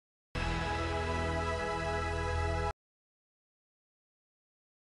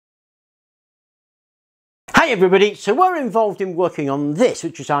Hi everybody, so we're involved in working on this,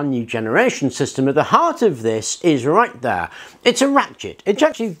 which is our new generation system. At the heart of this is right there. It's a ratchet. It's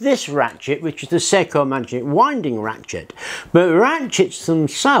actually this ratchet, which is the Seiko Magic winding ratchet. But ratchets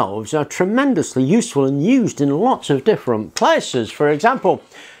themselves are tremendously useful and used in lots of different places. For example,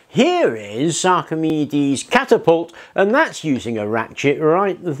 here is Archimedes' catapult, and that's using a ratchet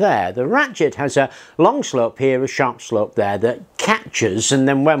right there. The ratchet has a long slope here, a sharp slope there that catches, and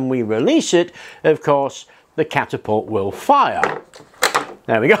then when we release it, of course, the catapult will fire.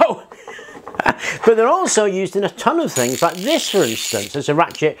 There we go. But they're also used in a ton of things, like this for instance. There's a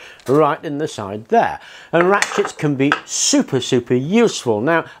ratchet right in the side there. And ratchets can be super useful.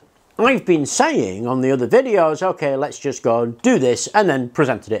 Now, I've been saying on the other videos, okay, let's just go and do this, and then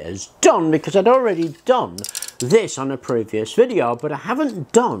presented it as done, because I'd already done this on a previous video, but I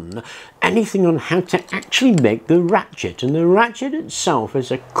haven't done anything on how to actually make the ratchet. And the ratchet itself is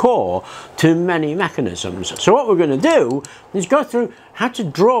a core to many mechanisms. So what we're going to do is go through how to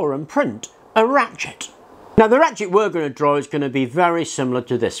draw and print a ratchet. Now the ratchet we're going to draw is going to be very similar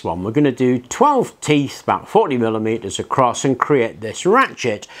to this one. We're going to do 12 teeth, about 40mm across, and create this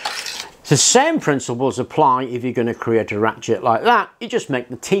ratchet. The same principles apply if you're going to create a ratchet like that. You just make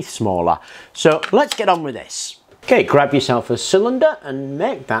the teeth smaller. So let's get on with this. Okay, grab yourself a cylinder and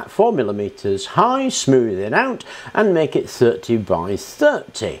make that 4mm high, smooth it out and make it 30 by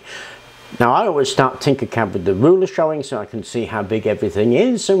 30. Now I always start Tinkercad with the ruler showing so I can see how big everything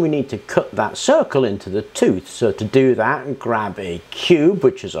is, and we need to cut that circle into the tooth. So to do that, grab a cube,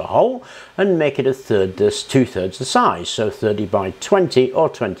 which is a hole, and make it 2/3 the size, so 30 by 20 or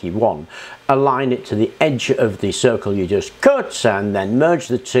 21. Align it to the edge of the circle you just cut and then merge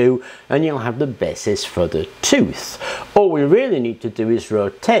the two, and you'll have the basis for the tooth. All we really need to do is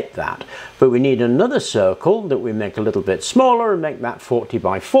rotate that, but we need another circle that we make a little bit smaller and make that 40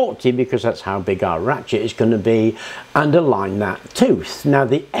 by 40 because that's how big our ratchet is going to be, and align that tooth. Now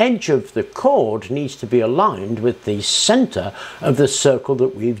the edge of the cord needs to be aligned with the center of the circle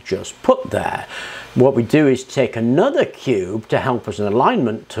that we've just put there. What we do is take another cube to help us an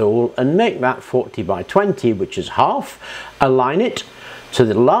alignment tool and make that 40 by 20, which is half, align it to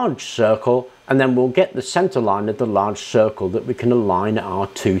the large circle, and then we'll get the center line of the large circle that we can align our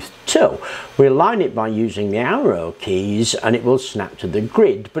tooth to. We align it by using the arrow keys and it will snap to the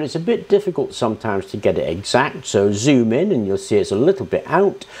grid, but it's a bit difficult sometimes to get it exact, so zoom in and you'll see it's a little bit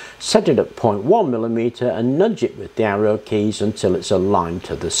out, set it at 0.1mm and nudge it with the arrow keys until it's aligned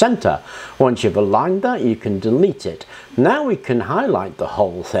to the center. Once you've aligned that, you can delete it. Now we can highlight the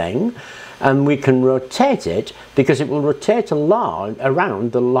whole thing, and we can rotate it because it will rotate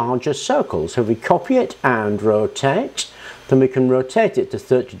around the larger circle. So if we copy it and rotate, then we can rotate it to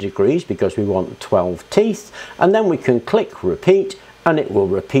 30 degrees because we want 12 teeth, and then we can click repeat and it will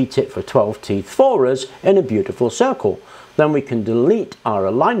repeat it for 12 teeth for us in a beautiful circle. Then we can delete our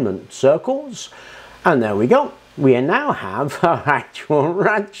alignment circles, and there we go. We now have our actual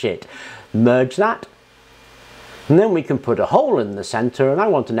ratchet. Merge that. And then we can put a hole in the center, and I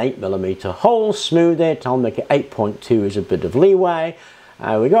want an 8mm hole, smooth it, I'll make it 8.2 as a bit of leeway.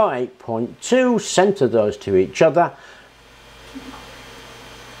 There we go, 8.2, center those to each other.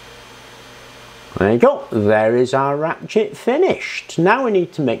 There you go, there is our ratchet finished. Now we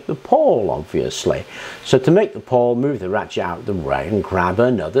need to make the pawl, obviously. So to make the pawl, move the ratchet out of the way and grab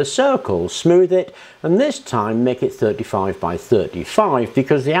another circle, smooth it, and this time make it 35 by 35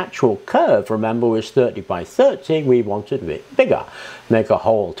 because the actual curve, remember, was 30 by 30, we wanted a bit bigger. Make a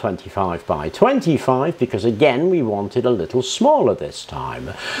hole 25 by 25 because again we wanted a little smaller this time.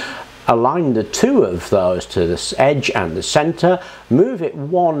 Align the two of those to the edge and the center, move it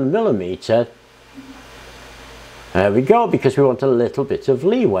 1mm. There we go, because we want a little bit of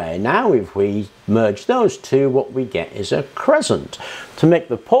leeway. Now if we merge those two, what we get is a crescent. To make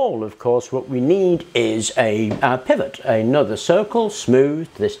the pawl, of course, what we need is a pivot, another circle,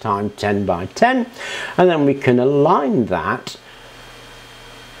 smooth, this time 10 by 10, and then we can align that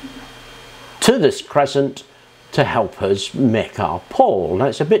to this crescent to help us make our pawl. Now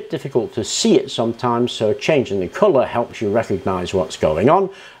it's a bit difficult to see it sometimes, so changing the colour helps you recognise what's going on.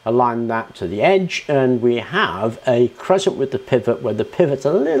 Align that to the edge and we have a crescent with the pivot where the pivot's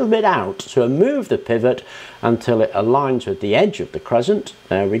a little bit out. So move the pivot until it aligns with the edge of the crescent.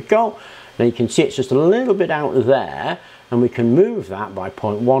 There we go. Now you can see it's just a little bit out there, and we can move that by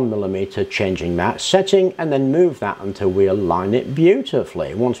 0.1mm, changing that setting, and then move that until we align it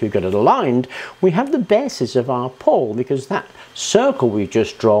beautifully. Once we've got it aligned, we have the basis of our pawl, because that circle we've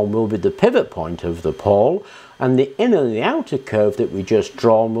just drawn will be the pivot point of the pawl, and the inner and the outer curve that we just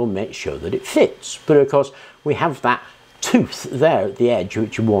drawn will make sure that it fits. But of course we have that tooth there at the edge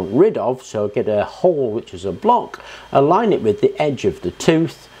which you want rid of, so get a hole which is a block, align it with the edge of the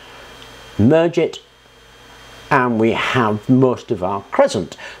tooth, merge it, and we have most of our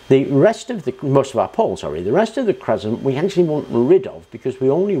crescent. Most of our pole, sorry. The rest of the crescent we actually want rid of because we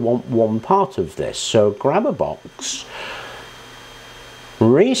only want one part of this. So grab a box,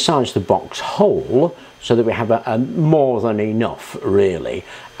 resize the box whole so that we have a more than enough really,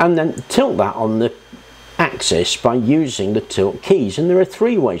 and then tilt that on the axis by using the tilt keys, and there are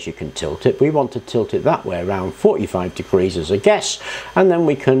 3 ways you can tilt it. We want to tilt it that way, around 45 degrees as a guess, and then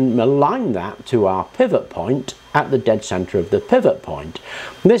we can align that to our pivot point at the dead center of the pivot point.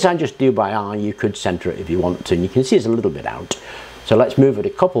 This I just do by eye. You could center it if you want to, and you can see it's a little bit out. So let's move it a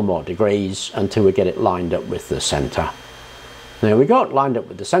couple more degrees until we get it lined up with the center. There we go, lined up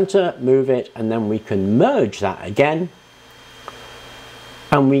with the center, move it, and then we can merge that again,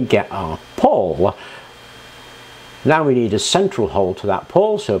 and we get our pole. Now we need a central hole to that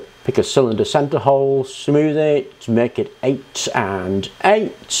pole, so pick a cylinder center hole, smooth it, make it 8 and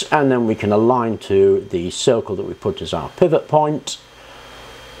 8, and then we can align to the circle that we put as our pivot point.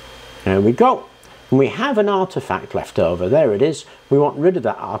 There we go. And we have an artifact left over, there it is. We want rid of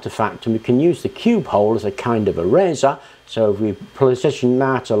that artifact, and we can use the cube hole as a kind of eraser. So if we position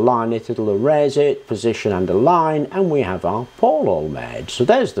that, align it, it'll erase it, position and align, and we have our pole all made. So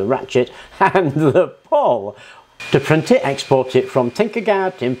there's the ratchet and the pole. To print it, export it from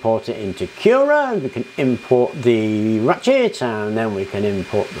Tinkercad, import it into Cura, we can import the ratchet, and then we can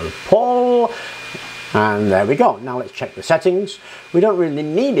import the pole, and there we go. Now let's check the settings. We don't really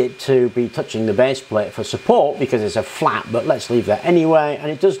need it to be touching the base plate for support because it's a flat, but let's leave that anyway,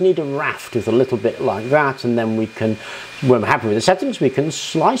 and it does need a raft with a little bit like that, and then we can, when we're happy with the settings, we can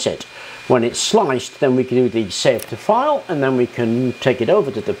slice it. When it's sliced, then we can do the save to file, and then we can take it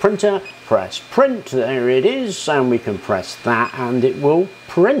over to the printer, press print, there it is, and we can press that and it will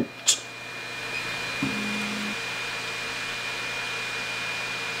print.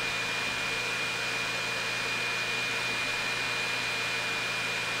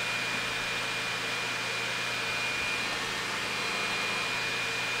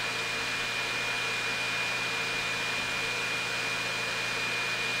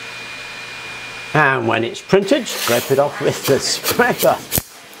 And when it's printed, scrape it off with the scraper.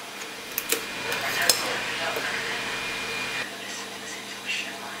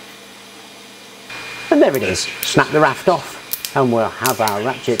 And there it is. Snap the raft off and we'll have our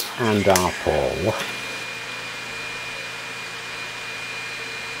ratchet and our pole.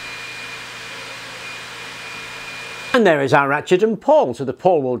 And there is our ratchet and pole. So the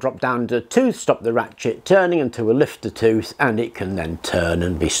pole will drop down to the tooth, stop the ratchet turning until we lift the tooth, and it can then turn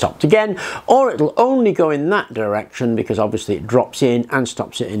and be stopped again, or it'll only go in that direction because obviously it drops in and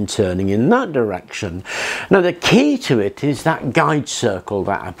stops it in turning in that direction. Now the key to it is that guide circle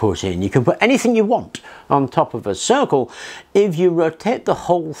that I put in. You can put anything you want on top of a circle. If you rotate the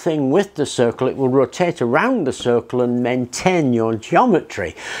whole thing with the circle, it will rotate around the circle and maintain your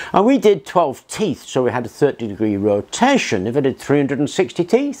geometry. And we did 12 teeth, so we had a 30-degree rotation. If it had 360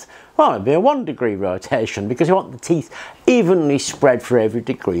 teeth, well, it'd be a 1-degree rotation because you want the teeth evenly spread for every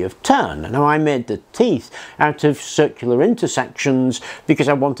degree of turn. Now I made the teeth out of circular intersections because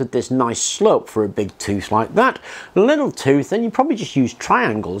I wanted this nice slope for a big tooth like that. A little tooth, then you probably just use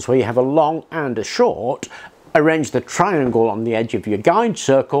triangles where you have a long and a short. Arrange the triangle on the edge of your guide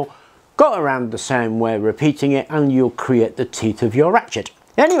circle, go around the same way repeating it, and you'll create the teeth of your ratchet.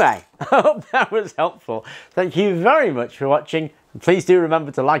 Anyway, I hope that was helpful. Thank you very much for watching. Please do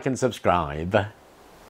remember to like and subscribe.